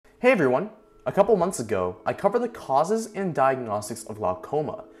Hey everyone! A couple months ago, I covered the causes and diagnostics of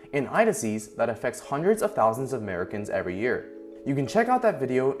glaucoma, an eye disease that affects hundreds of thousands of Americans every year. You can check out that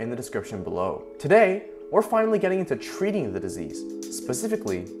video in the description below. Today, we're finally getting into treating the disease,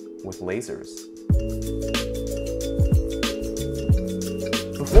 specifically with lasers.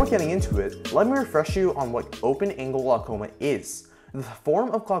 Before getting into it, let me refresh you on what open-angle glaucoma is, the form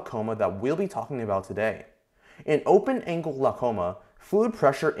of glaucoma that we'll be talking about today. In open-angle glaucoma, fluid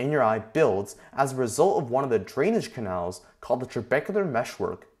pressure in your eye builds as a result of one of the drainage canals called the trabecular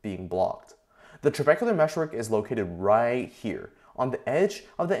meshwork being blocked. The trabecular meshwork is located right here, on the edge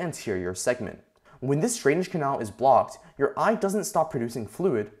of the anterior segment. When this drainage canal is blocked, your eye doesn't stop producing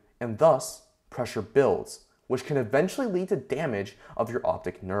fluid, and thus, pressure builds, which can eventually lead to damage of your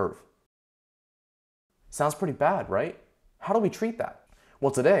optic nerve. Sounds pretty bad, right? How do we treat that?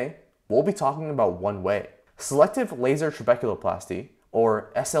 Well, today, we'll be talking about one way. Selective laser trabeculoplasty,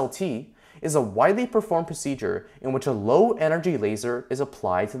 or SLT, is a widely performed procedure in which a low-energy laser is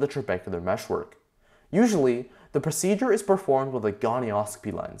applied to the trabecular meshwork. Usually, the procedure is performed with a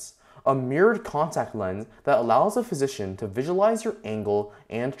gonioscopy lens, a mirrored contact lens that allows a physician to visualize your angle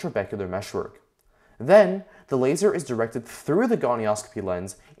and trabecular meshwork. Then, the laser is directed through the gonioscopy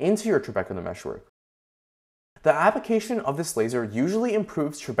lens into your trabecular meshwork. The application of this laser usually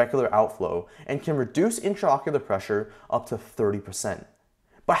improves trabecular outflow and can reduce intraocular pressure up to 30%.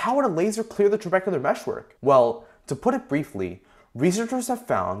 But how would a laser clear the trabecular meshwork? Well, to put it briefly, researchers have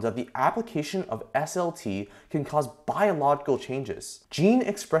found that the application of SLT can cause biological changes. Gene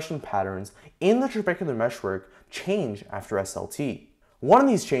expression patterns in the trabecular meshwork change after SLT. One of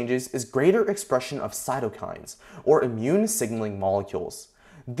these changes is greater expression of cytokines, or immune signaling molecules.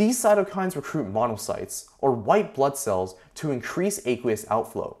 These cytokines recruit monocytes, or white blood cells, to increase aqueous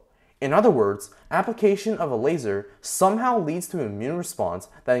outflow. In other words, application of a laser somehow leads to an immune response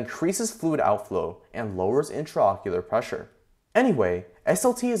that increases fluid outflow and lowers intraocular pressure. Anyway,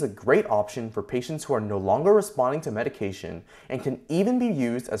 SLT is a great option for patients who are no longer responding to medication and can even be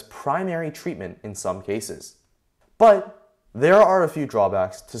used as primary treatment in some cases. But there are a few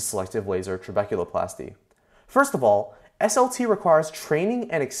drawbacks to selective laser trabeculoplasty. First of all, SLT requires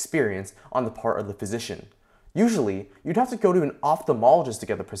training and experience on the part of the physician. Usually, you'd have to go to an ophthalmologist to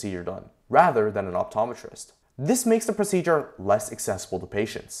get the procedure done, rather than an optometrist. This makes the procedure less accessible to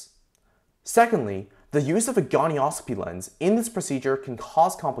patients. Secondly, the use of a gonioscopy lens in this procedure can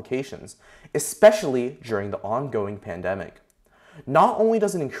cause complications, especially during the ongoing pandemic. Not only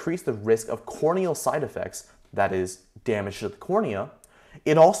does it increase the risk of corneal side effects, that is, damage to the cornea,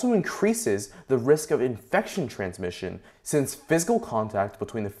 it also increases the risk of infection transmission since physical contact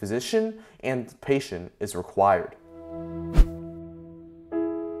between the physician and the patient is required.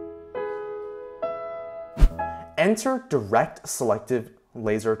 Enter direct selective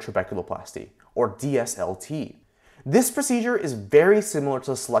laser trabeculoplasty, or DSLT. This procedure is very similar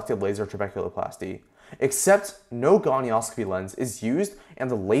to selective laser trabeculoplasty, except no gonioscopy lens is used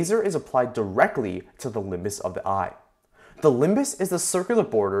and the laser is applied directly to the limbus of the eye. The limbus is the circular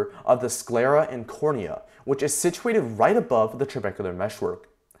border of the sclera and cornea, which is situated right above the trabecular meshwork.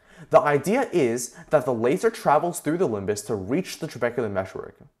 The idea is that the laser travels through the limbus to reach the trabecular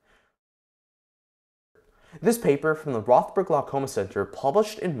meshwork. This paper from the Rothberg Glaucoma Center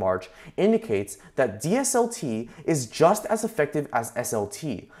published in March indicates that DSLT is just as effective as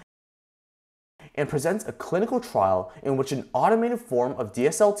SLT and presents a clinical trial in which an automated form of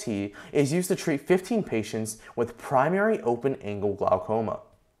DSLT is used to treat 15 patients with primary open-angle glaucoma.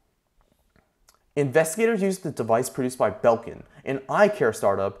 Investigators used the device produced by Belkin, an eye care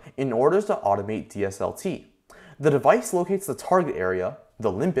startup, in order to automate DSLT. The device locates the target area,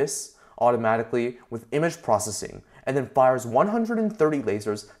 the limbus, automatically with image processing, and then fires 130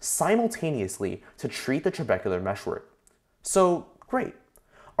 lasers simultaneously to treat the trabecular meshwork. So, great.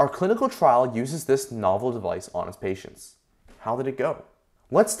 Our clinical trial uses this novel device on its patients. How did it go?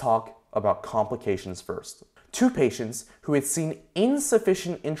 Let's talk about complications first. Two patients who had seen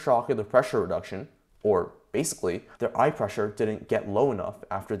insufficient intraocular pressure reduction, or basically, their eye pressure didn't get low enough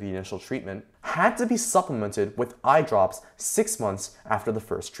after the initial treatment, had to be supplemented with eye drops 6 months after the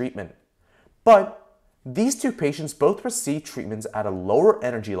first treatment. But these two patients both received treatments at a lower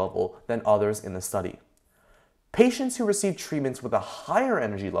energy level than others in the study. Patients who received treatments with a higher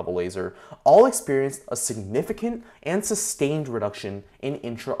energy level laser all experienced a significant and sustained reduction in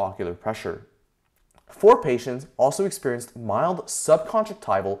intraocular pressure. 4 patients also experienced mild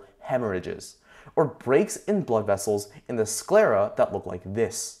subconjunctival hemorrhages, or breaks in blood vessels in the sclera that look like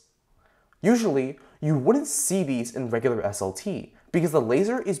this. Usually, you wouldn't see these in regular SLT because the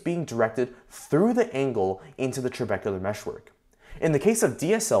laser is being directed through the angle into the trabecular meshwork. In the case of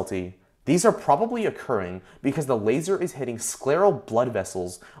DSLT, these are probably occurring because the laser is hitting scleral blood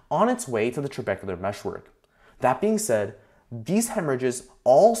vessels on its way to the trabecular meshwork. That being said, these hemorrhages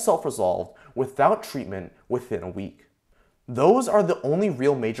all self-resolved without treatment within a week. Those are the only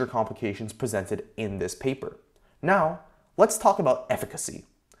real major complications presented in this paper. Now, let's talk about efficacy.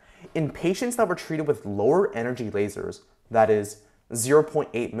 In patients that were treated with lower energy lasers, that is,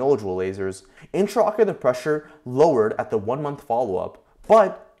 0.8 millijoule lasers, intraocular pressure lowered at the 1-month follow-up,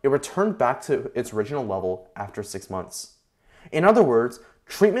 but it returned back to its original level after 6 months. In other words,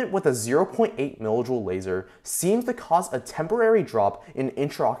 treatment with a 0.8 millijoule laser seems to cause a temporary drop in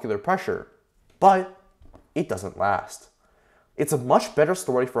intraocular pressure, but it doesn't last. It's a much better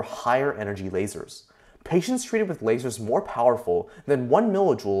story for higher energy lasers. Patients treated with lasers more powerful than 1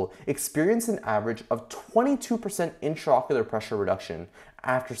 millijoule experience an average of 22% intraocular pressure reduction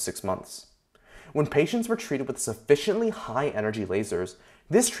after 6 months. When patients were treated with sufficiently high energy lasers,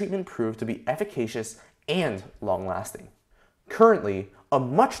 this treatment proved to be efficacious and long-lasting. Currently, a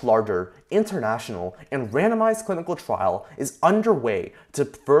much larger, international, and randomized clinical trial is underway to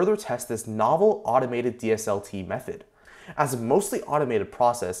further test this novel automated DSLT method. As a mostly automated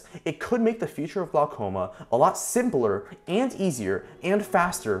process, it could make the future of glaucoma a lot simpler and easier and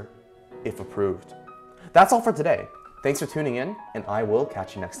faster if approved. That's all for today. Thanks for tuning in, and I will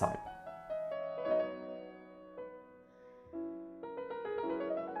catch you next time.